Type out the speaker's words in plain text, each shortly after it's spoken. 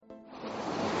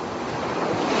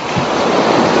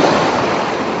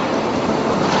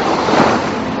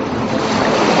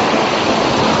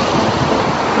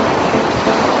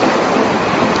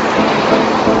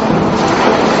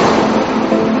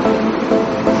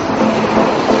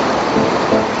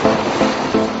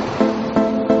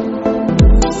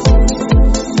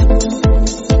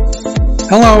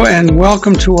Hello and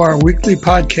welcome to our weekly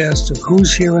podcast of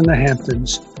Who's Here in the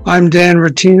Hamptons. I'm Dan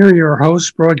Rattiner, your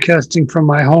host, broadcasting from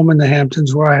my home in the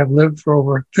Hamptons, where I have lived for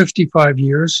over 55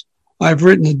 years. I've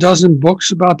written a dozen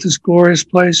books about this glorious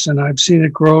place, and I've seen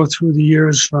it grow through the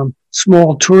years from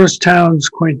small tourist towns,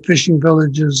 quaint fishing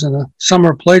villages, and a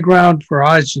summer playground for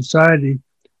high society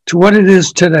to what it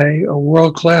is today, a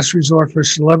world-class resort for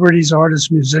celebrities, artists,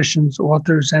 musicians,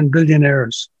 authors, and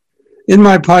billionaires. In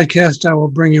my podcast, I will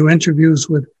bring you interviews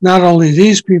with not only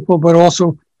these people, but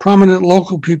also prominent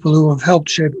local people who have helped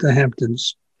shape the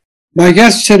Hamptons. My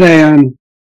guest today on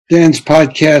Dan's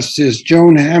podcast is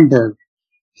Joan Hamburg,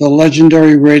 the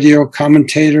legendary radio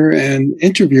commentator and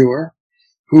interviewer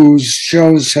whose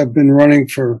shows have been running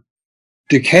for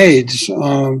decades,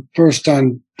 first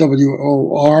on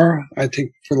WOR, I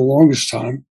think for the longest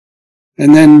time,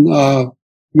 and then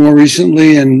more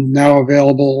recently and now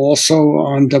available also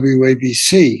on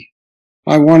WABC.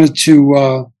 I wanted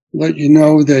to let you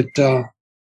know that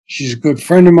she's a good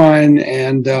friend of mine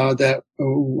and that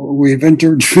we've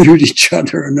interviewed each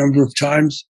other a number of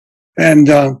times, and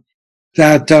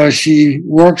that she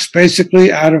works basically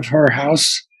out of her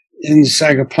house in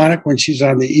Sagaponack when she's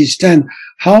on the East End.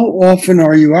 How often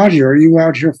are you out here? Are you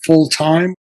out here full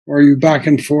time, or are you back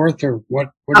and forth, or what?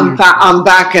 I'm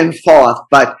back and forth,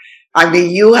 but I mean,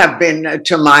 you have been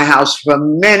to my house for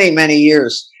many, many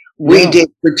years. We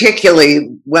did,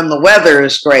 particularly when the weather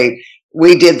is great,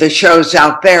 we did the shows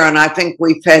out there, and I think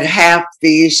we fed half the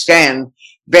East End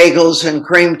bagels and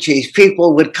cream cheese.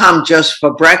 People would come just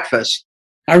for breakfast.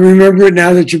 I remember it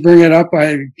now that you bring it up.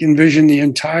 I envision the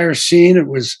entire scene. It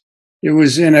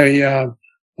was in a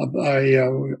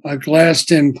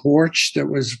glassed-in porch that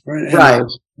was in a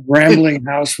rambling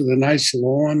house with a nice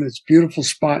lawn. It's a beautiful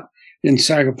spot in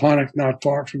Sagaponack, not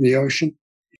far from the ocean.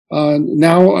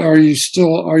 Now, are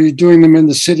you doing them in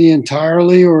the city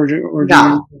entirely, or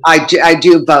no? I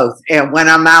do both. And when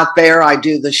I'm out there, I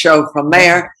do the show from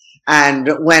there.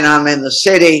 And when I'm in the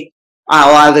city,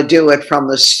 I'll either do it from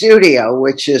the studio,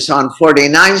 which is on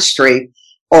 49th Street,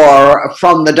 or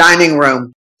from the dining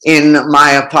room in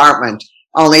my apartment.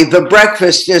 Only the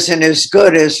breakfast isn't as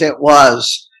good as it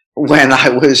was when I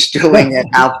was doing it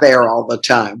out there all the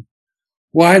time.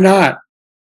 Why not?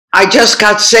 I just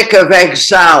got sick of egg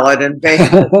salad and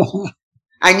bacon.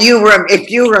 And if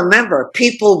you remember,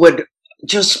 people would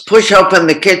just push open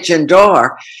the kitchen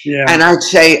door, and I'd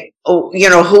say, "Oh,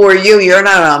 who are you? You're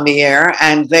not on the air."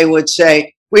 And they would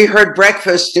say, "We heard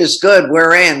breakfast is good.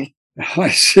 We're in." I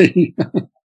see.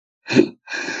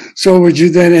 So would you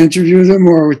then interview them,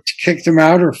 or kick them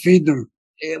out, or feed them?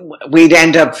 We'd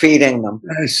end up feeding them.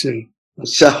 I see.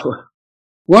 So.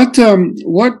 What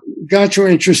got you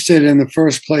interested in the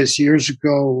first place years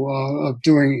ago of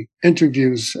doing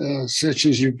interviews such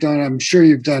as you've done? I'm sure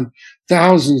you've done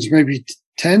thousands, maybe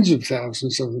tens of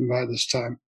thousands of them by this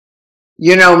time.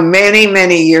 Many,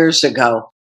 many years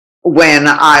ago, when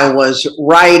I was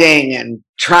writing and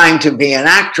trying to be an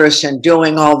actress and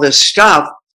doing all this stuff,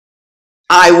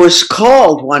 I was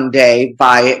called one day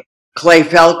by Clay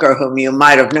Felker, whom you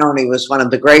might have known. He was one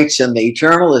of the greats in the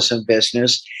journalism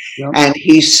business. Yep. And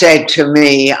he said to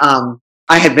me, I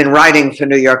had been writing for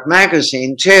New York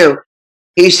Magazine too.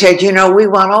 He said, we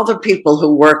want all the people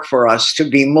who work for us to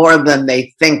be more than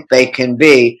they think they can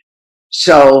be.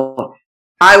 So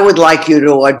I would like you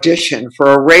to audition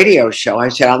for a radio show. I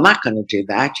said, I'm not going to do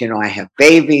that. I have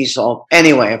babies.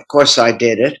 Anyway, of course I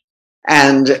did it.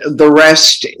 And the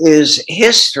rest is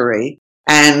history.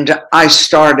 And I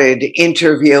started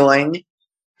interviewing,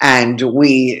 and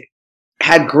we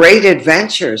had great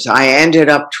adventures. I ended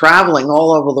up traveling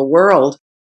all over the world,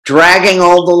 dragging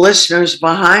all the listeners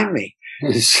behind me.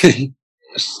 I see.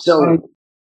 So,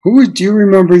 do you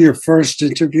remember your first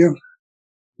interview?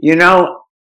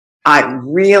 I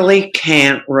really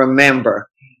can't remember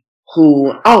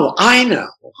who. Oh, I know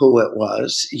who it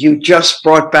was. You just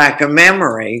brought back a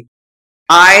memory.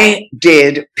 I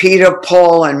did Peter,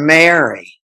 Paul, and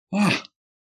Mary.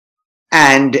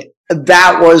 And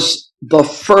that was the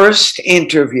first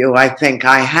interview I think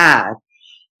I had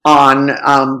on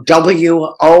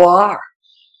WOR.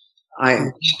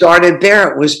 I started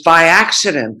there. It was by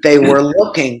accident. They were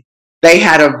looking. They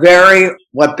had a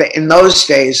in those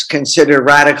days, considered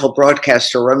radical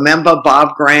broadcaster. Remember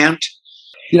Bob Grant?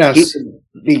 Yes.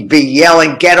 He'd be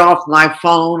yelling, "Get off my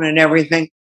phone," and everything.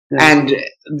 And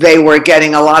they were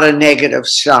getting a lot of negative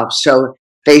stuff. So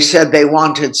they said they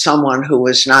wanted someone who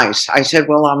was nice. I said,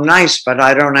 well, I'm nice, but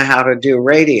I don't know how to do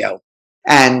radio.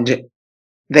 And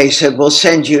they said, we'll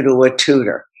send you to a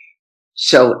tutor.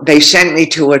 So they sent me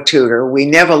to a tutor. We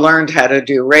never learned how to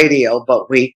do radio, but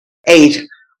we ate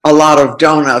a lot of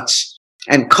donuts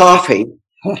and coffee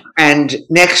And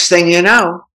next thing you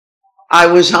know, I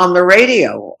was on the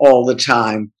radio all the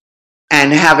time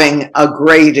and having a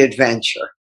great adventure.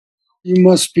 You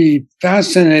must be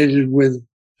fascinated with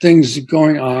things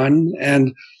going on.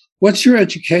 And what's your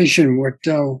education?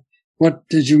 What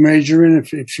did you major in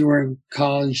if you were in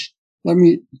college?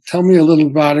 Tell me a little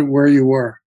about it, where you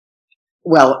were.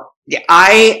 Well,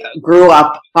 I grew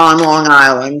up on Long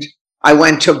Island. I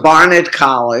went to Barnet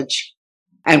College.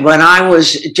 And when I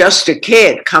was just a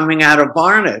kid coming out of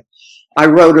Barnet, I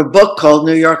wrote a book called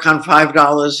New York on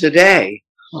 $5 a Day.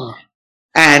 Huh.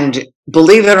 And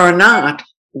believe it or not,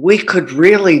 we could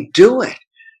really do it.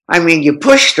 I mean, you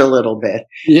pushed a little bit,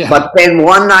 Yeah. but then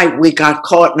one night we got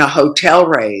caught in a hotel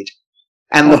raid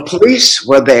and the police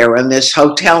were there in this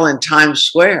hotel in Times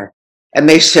Square. And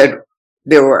they said,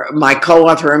 my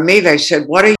co-author and me, they said,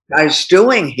 "What are you guys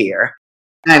doing here?"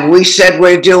 And we said,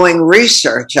 "We're doing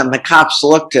research." And the cops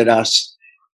looked at us,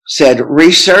 said,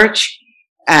 "Research?"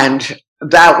 And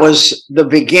that was the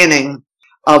beginning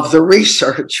of the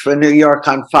research for New York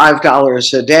on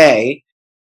 $5 a Day.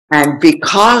 And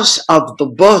because of the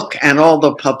book and all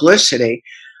the publicity,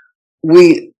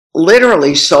 we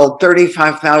literally sold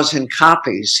 35,000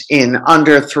 copies in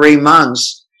under 3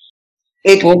 months.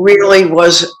 It really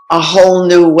was a whole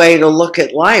new way to look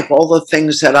at life. All the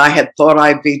things that I had thought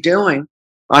I'd be doing,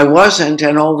 I wasn't.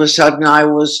 And all of a sudden I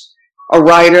was a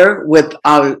writer with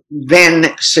a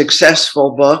then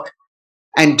successful book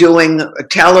and doing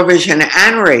television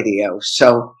and radio.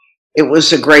 So it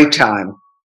was a great time.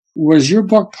 Was your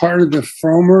book part of the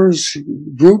Frommer's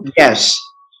group? Yes.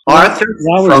 Arthur?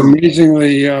 That was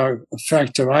amazingly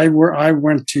effective. I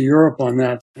went to Europe on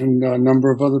that and a number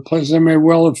of other places. I may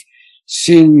well have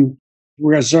seen,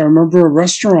 whereas I remember a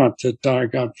restaurant that I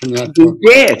got from that book.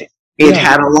 You did. It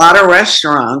had a lot of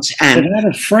restaurants. And it had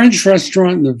a French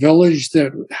restaurant in the village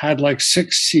that had like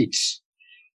 6 seats,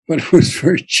 but it was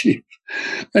very cheap.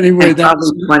 Anyway, that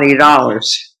was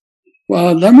 $20.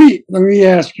 Well, let me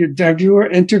ask you, have you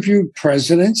interviewed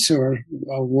presidents or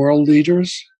world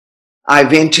leaders?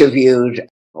 I've interviewed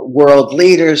world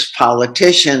leaders,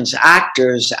 politicians,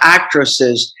 actors,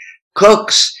 actresses,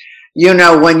 cooks. You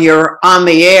know, when you're on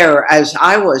the air, as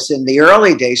I was in the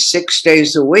early days, 6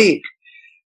 days a week,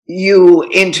 you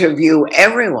interview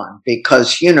everyone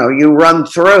because, you know, you run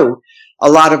through a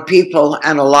lot of people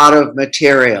and a lot of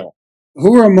material.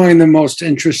 Who are among the most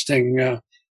interesting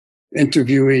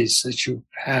interviewees that you've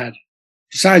had,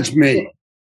 besides me?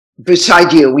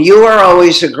 Beside you. You are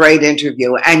always a great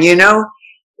interview. And you know,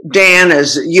 Dan,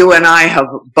 as you and I have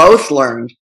both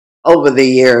learned over the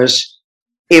years,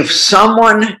 if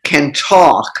someone can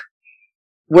talk,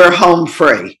 we're home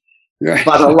free. Right.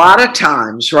 But a lot of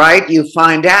times, right, you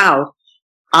find out,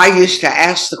 I used to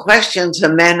ask the questions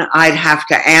and then I'd have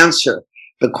to answer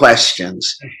the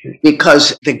questions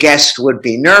because the guest would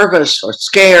be nervous or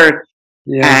scared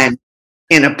and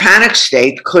in a panic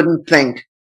state couldn't think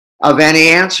of any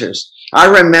answers. I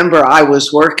remember I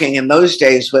was working in those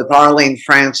days with Arlene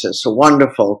Francis, a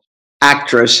wonderful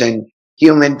actress and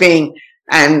human being,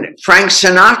 and Frank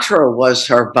Sinatra was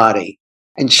her buddy.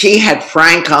 And she had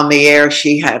Frank on the air.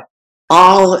 She had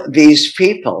all these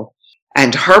people.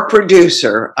 And her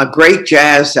producer, a great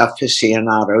jazz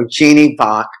aficionado, Jeannie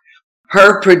Bach,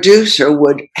 her producer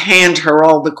would hand her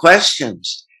all the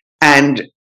questions. And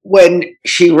when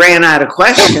she ran out of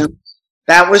questions,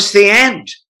 that was the end.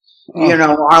 Oh. You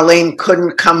know, Arlene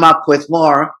couldn't come up with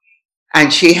more.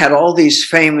 And she had all these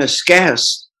famous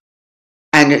guests.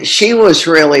 And she was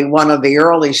really one of the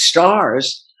early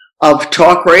stars of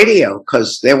talk radio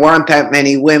because there weren't that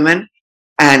many women.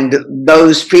 And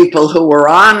those people who were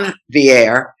on the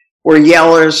air were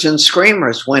yellers and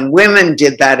screamers. When women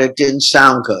did that, it didn't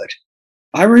sound good.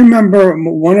 I remember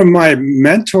one of my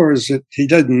mentors that he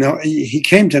didn't know, he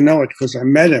came to know it because I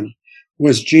met him,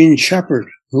 was Gene Shepard,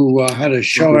 who had a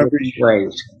show every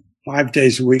 5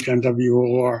 days a week on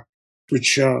WOR,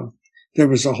 which there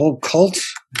was a whole cult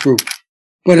group.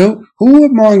 But who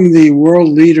among the world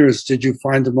leaders did you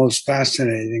find the most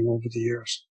fascinating over the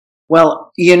years?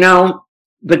 Well, you know,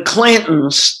 the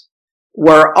Clintons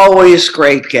were always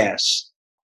great guests.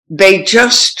 They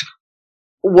just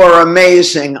were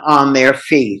amazing on their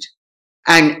feet.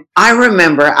 And I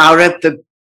remember out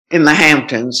in the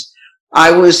Hamptons,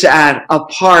 I was at a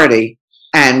party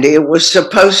and it was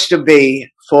supposed to be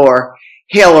for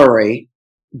Hillary,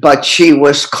 but she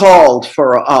was called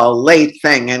for a late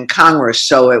thing in Congress.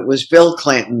 So it was Bill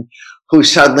Clinton who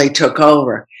suddenly took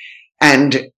over.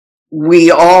 And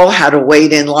we all had to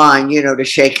wait in line, you know, to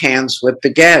shake hands with the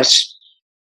guest.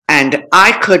 And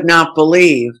I could not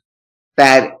believe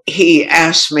that he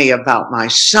asked me about my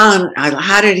son.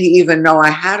 How did he even know I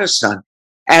had a son?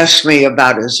 asked me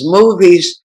about his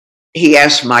movies. He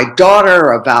asked my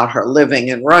daughter about her living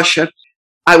in Russia.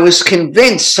 I was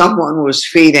convinced someone was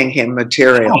feeding him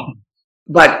material,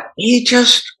 but he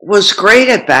just was great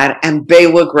at that, and they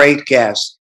were great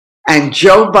guests. And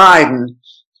Joe Biden,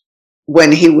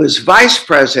 when he was vice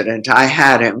president, I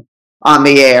had him on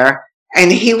the air,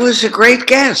 and he was a great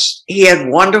guest. He had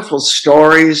wonderful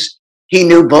stories. He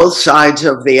knew both sides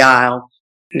of the aisle.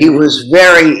 He was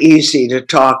very easy to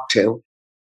talk to.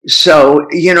 So,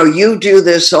 you do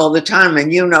this all the time,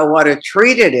 and you know what a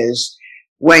treat it is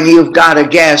when you've got a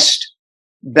guest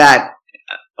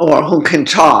or who can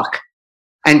talk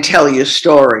and tell you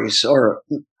stories or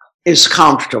is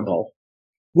comfortable.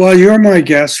 Well, you're my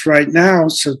guest right now,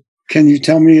 so can you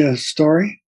tell me a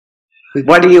story?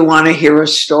 What do you want to hear a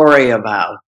story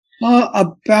about?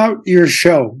 About your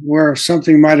show, where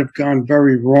something might have gone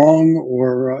very wrong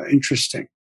or interesting.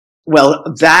 Well,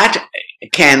 that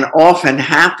can often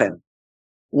happen.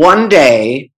 One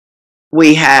day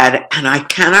we had, and I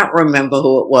cannot remember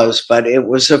who it was, but it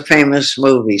was a famous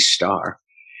movie star.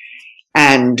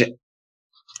 And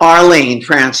Arlene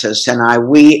Francis and I,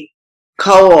 we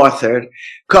co-hosted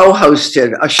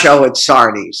a show at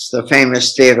Sardi's, the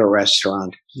famous theater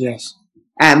restaurant. Yes.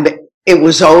 And it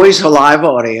was always a live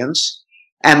audience,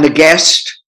 and the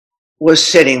guest was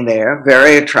sitting there,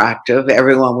 very attractive.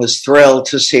 Everyone was thrilled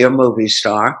to see a movie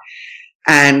star.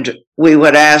 And we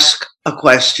would ask a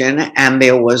question, and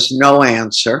there was no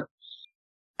answer.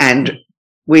 And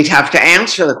we'd have to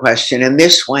answer the question. And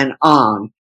this went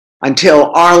on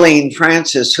until Arlene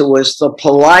Francis, who was the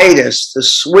politest, the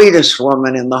sweetest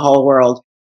woman in the whole world,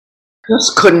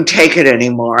 just couldn't take it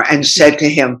anymore and said to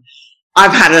him,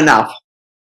 "I've had enough.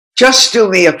 Just do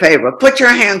me a favor. Put your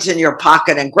hands in your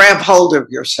pocket and grab hold of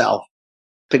yourself."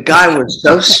 The guy was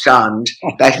so stunned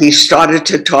that he started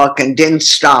to talk and didn't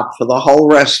stop for the whole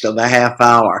rest of the half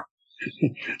hour.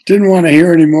 Didn't want to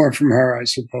hear any more from her, I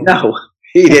suppose. No,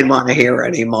 he didn't want to hear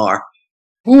any more.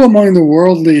 Who among the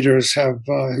world leaders have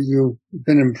you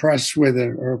been impressed with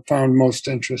or found most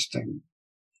interesting?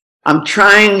 I'm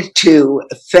trying to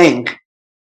think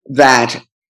that,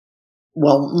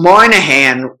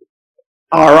 Moynihan,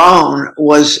 our own,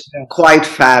 was quite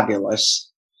fabulous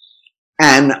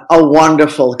and a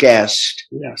wonderful guest.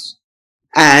 Yes.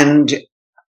 And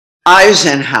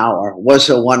Eisenhower was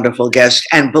a wonderful guest.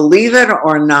 And believe it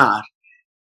or not,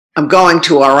 I'm going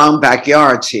to our own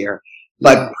backyards here,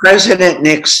 but President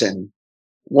Nixon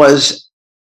was,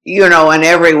 and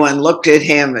everyone looked at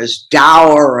him as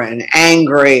dour and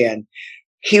angry, and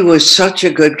he was such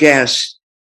a good guest.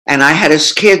 And I had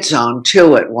his kids on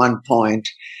too at one point,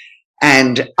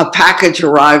 and a package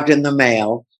arrived in the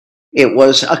mail. It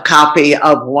was a copy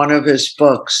of one of his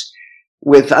books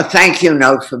with a thank you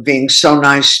note for being so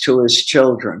nice to his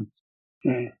children.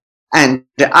 Mm. And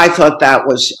I thought that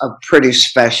was pretty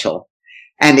special.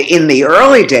 And in the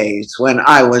early days, when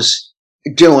I was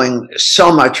doing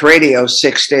so much radio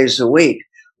 6 days a week,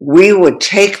 we would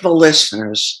take the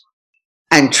listeners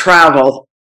and travel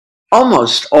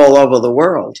almost all over the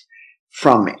world,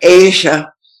 from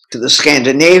Asia to the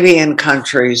Scandinavian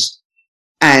countries.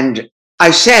 And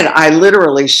I said I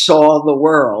literally saw the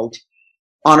world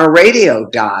on a radio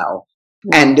dial.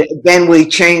 And then we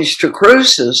changed to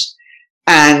cruises,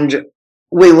 and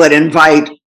we would invite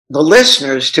the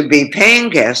listeners to be paying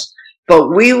guests, but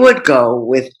we would go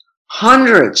with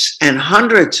hundreds and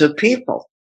hundreds of people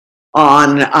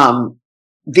on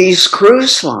these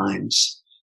cruise lines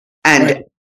and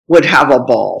would have a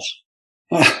ball.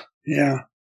 Yeah.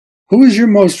 Who is your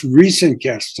most recent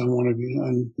guest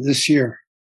on this year?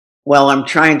 Well, I'm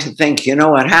trying to think. You know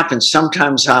what happens?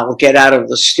 Sometimes I'll get out of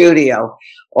the studio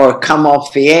or come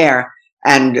off the air,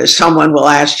 and someone will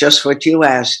ask just what you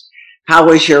asked. How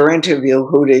was your interview?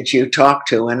 Who did you talk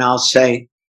to? And I'll say,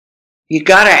 you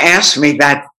got to ask me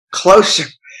that closer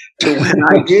to when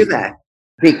I do that,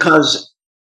 because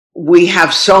we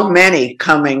have so many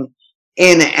coming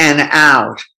in and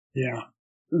out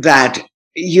that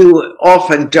you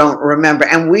often don't remember.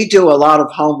 And we do a lot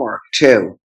of homework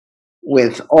too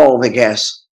with all the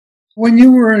guests. When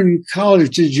you were in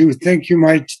college, did you think you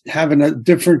might have a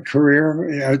different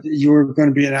career? You were going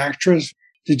to be an actress.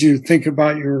 Did you think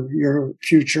about your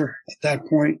future at that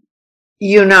point?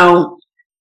 When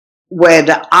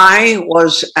I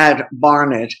was at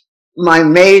Barnet, my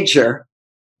major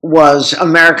was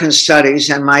American Studies,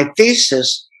 and my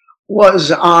thesis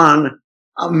was on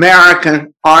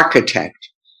American architect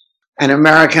and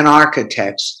American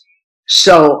architects.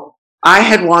 So I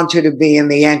had wanted to be in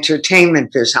the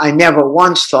entertainment business. I never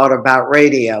once thought about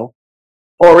radio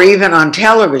or even on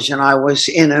television. I was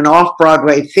in an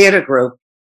off-Broadway theater group,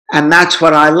 and that's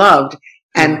what I loved.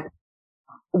 And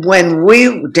when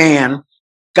we, Dan,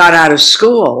 got out of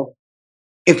school,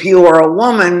 if you were a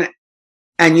woman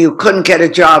and you couldn't get a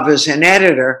job as an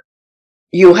editor,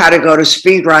 you had to go to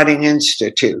Speed Writing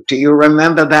Institute. Do you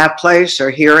remember that place or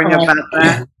hearing about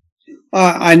that?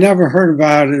 I never heard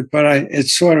about it, but it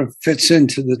sort of fits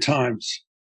into the times.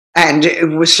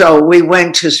 And so we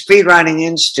went to Speed Writing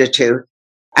Institute,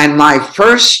 and my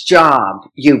first job,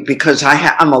 because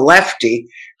I'm a lefty,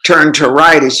 turned to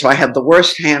righty, so I had the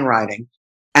worst handwriting,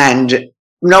 and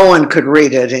no one could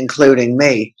read it, including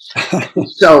me.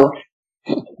 So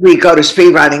we go to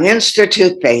Speed Writing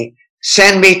Institute. They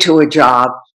send me to a job.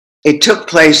 It took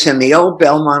place in the old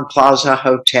Belmont Plaza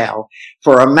Hotel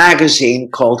for a magazine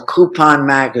called Coupon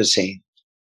Magazine.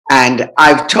 And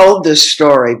I've told this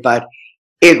story, but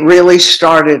it really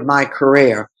started my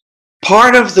career.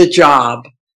 Part of the job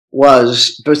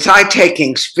was, besides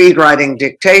taking speed writing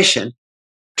dictation,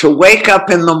 to wake up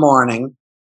in the morning,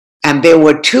 and there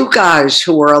were two guys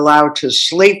who were allowed to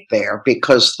sleep there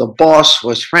because the boss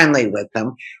was friendly with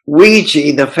them,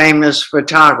 Weegee, the famous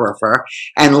photographer,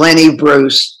 and Lenny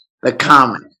Bruce, the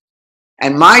comic.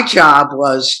 And my job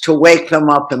was to wake them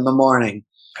up in the morning.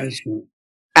 I see.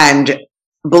 And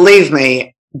believe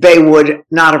me, they would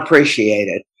not appreciate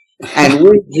it. And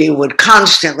Weegee would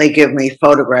constantly give me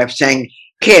photographs saying,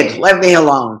 "Kid, let me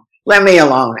alone,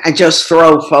 and just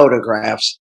throw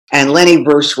photographs. And Lenny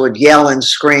Bruce would yell and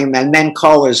scream and then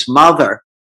call his mother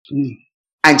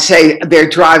and say, "They're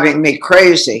driving me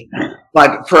crazy." And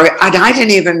I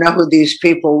didn't even know who these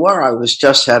people were. I was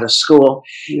just out of school.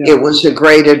 Yeah. It was a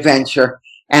great adventure.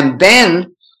 And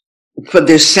then for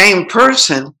this same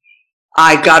person,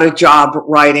 I got a job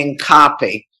writing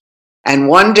copy. And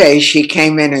one day she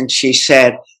came in and she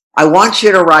said, "I want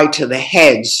you to write to the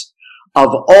heads of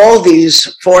all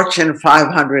these Fortune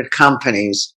 500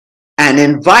 companies and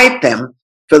invite them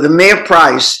for the mere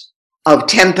price of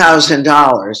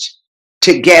 $10,000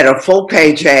 to get a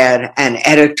full-page ad and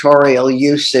editorial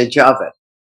usage of it."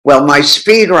 Well, my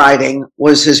speed writing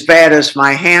was as bad as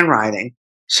my handwriting.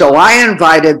 So I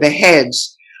invited the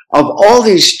heads of all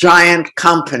these giant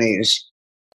companies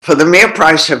for the mere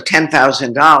price of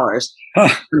 $10,000.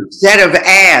 Instead of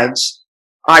ads,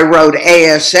 I wrote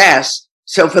ASS.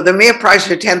 So for the mere price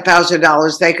of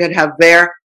 $10,000, they could have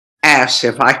their ass,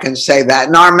 if I can say that,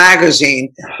 in our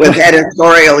magazine with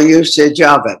editorial usage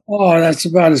of it. Oh, that's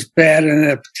about as bad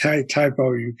an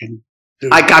typo you can do.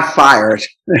 I got fired.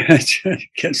 I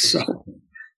guess so.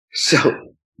 So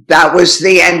that was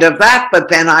the end of that. But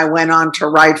then I went on to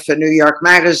write for New York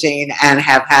Magazine and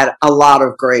have had a lot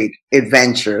of great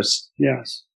adventures.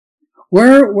 Yes.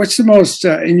 What's the most,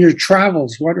 in your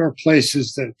travels, what are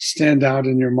places that stand out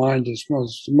in your mind as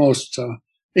most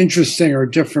interesting or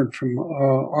different from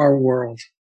our world?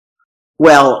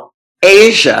 Well,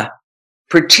 Asia,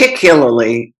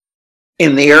 particularly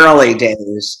in the early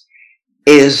days,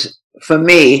 is, for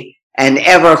me, an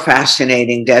ever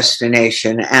fascinating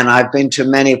destination. And I've been to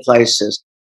many places,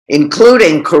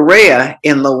 including Korea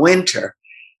in the winter.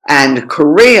 And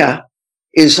Korea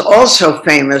is also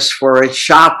famous for its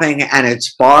shopping and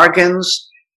its bargains.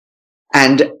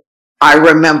 And I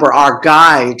remember our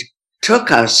guide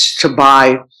took us to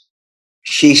buy,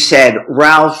 she said,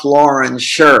 Ralph Lauren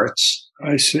shirts.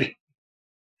 I see.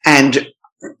 And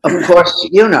of course,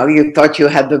 you thought you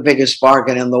had the biggest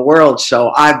bargain in the world.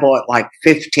 So I bought like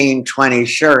 15, 20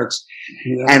 shirts.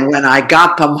 Yeah. And when I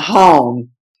got them home,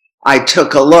 I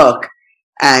took a look,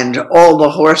 and all the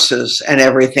horses and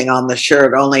everything on the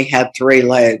shirt only had 3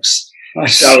 legs.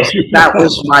 So that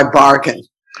was my bargain.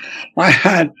 I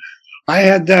had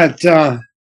that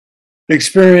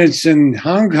experience in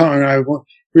Hong Kong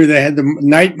where they had the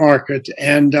night market,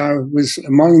 and was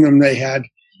among them. They had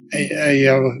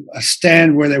a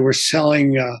stand where they were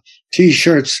selling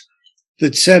T-shirts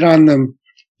that said on them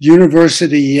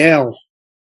 "University Yale."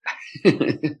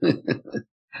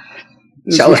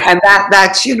 So, and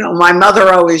that's, my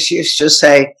mother always used to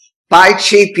say, "Buy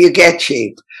cheap, you get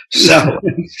cheap." So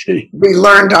we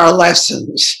learned our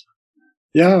lessons.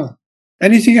 Yeah.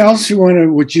 Anything else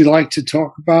would you like to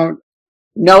talk about?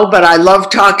 No, but I love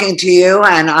talking to you,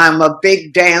 and I'm a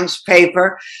big dance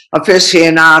paper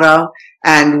aficionado,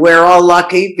 and we're all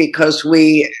lucky because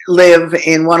we live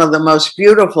in one of the most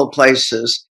beautiful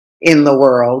places in the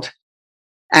world.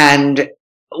 And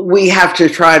we have to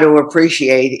try to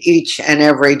appreciate each and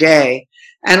every day,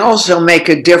 and also make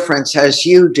a difference, as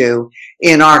you do,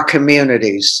 in our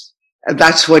communities.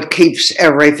 That's what keeps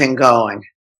everything going.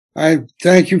 I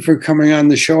thank you for coming on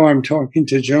the show. I'm talking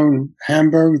to Joan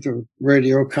Hamburg, the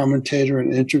radio commentator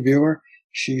and interviewer.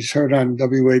 She's heard on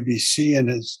WABC and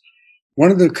is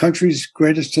one of the country's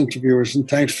greatest interviewers, and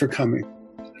thanks for coming.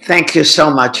 Thank you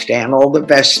so much, Dan. All the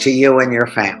best to you and your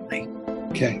family.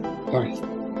 Okay. All right.